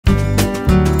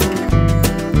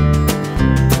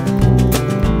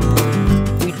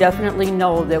definitely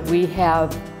know that we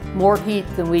have more heat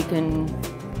than we can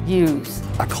use.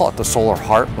 I call it the solar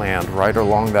heartland, right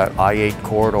along that I-8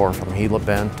 corridor from Gila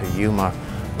Bend to Yuma.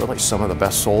 Really some of the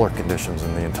best solar conditions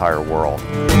in the entire world.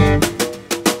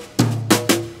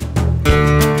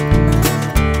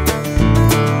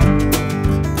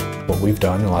 What we've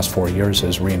done in the last 4 years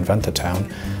is reinvent the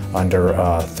town under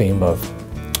a theme of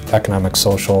economic,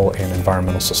 social, and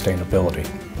environmental sustainability.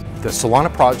 The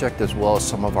Solana project, as well as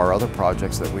some of our other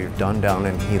projects that we've done down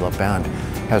in Gila Bend,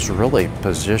 has really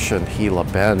positioned Gila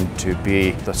Bend to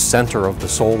be the center of the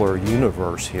solar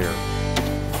universe here.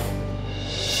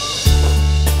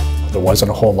 There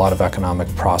wasn't a whole lot of economic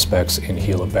prospects in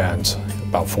Gila Bend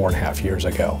about 4.5 years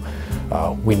ago.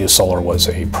 We knew solar was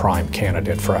a prime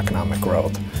candidate for economic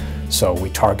growth, so we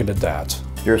targeted that.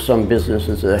 There's some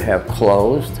businesses that have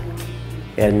closed,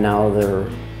 and now they're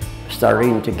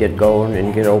starting to get going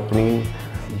and get opening.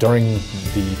 During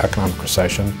the economic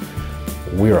recession,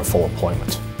 we were at full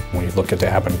employment. When you look at the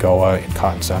Abengoa in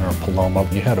Cotton Center and Paloma,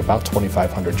 you had about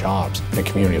 2,500 jobs in a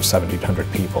community of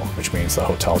 1,700 people, which means the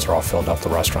hotels are all filled up, the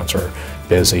restaurants are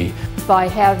busy. By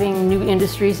having new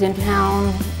industries in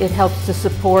town, it helps to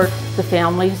support the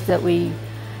families that we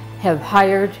have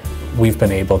hired. We've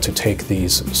been able to take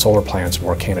these solar plants and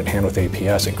work hand in hand with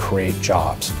APS and create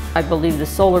jobs. I believe the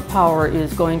solar power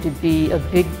is going to be a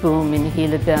big boom in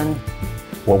Gila Bend.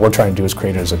 What we're trying to do is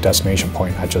create it as a destination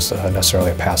point, not just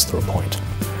necessarily a pass-through point.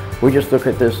 We just look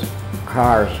at this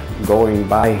cars going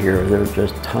by here. There's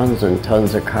just tons and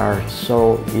tons of cars.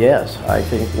 So yes, I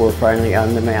think we're finally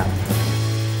on the map.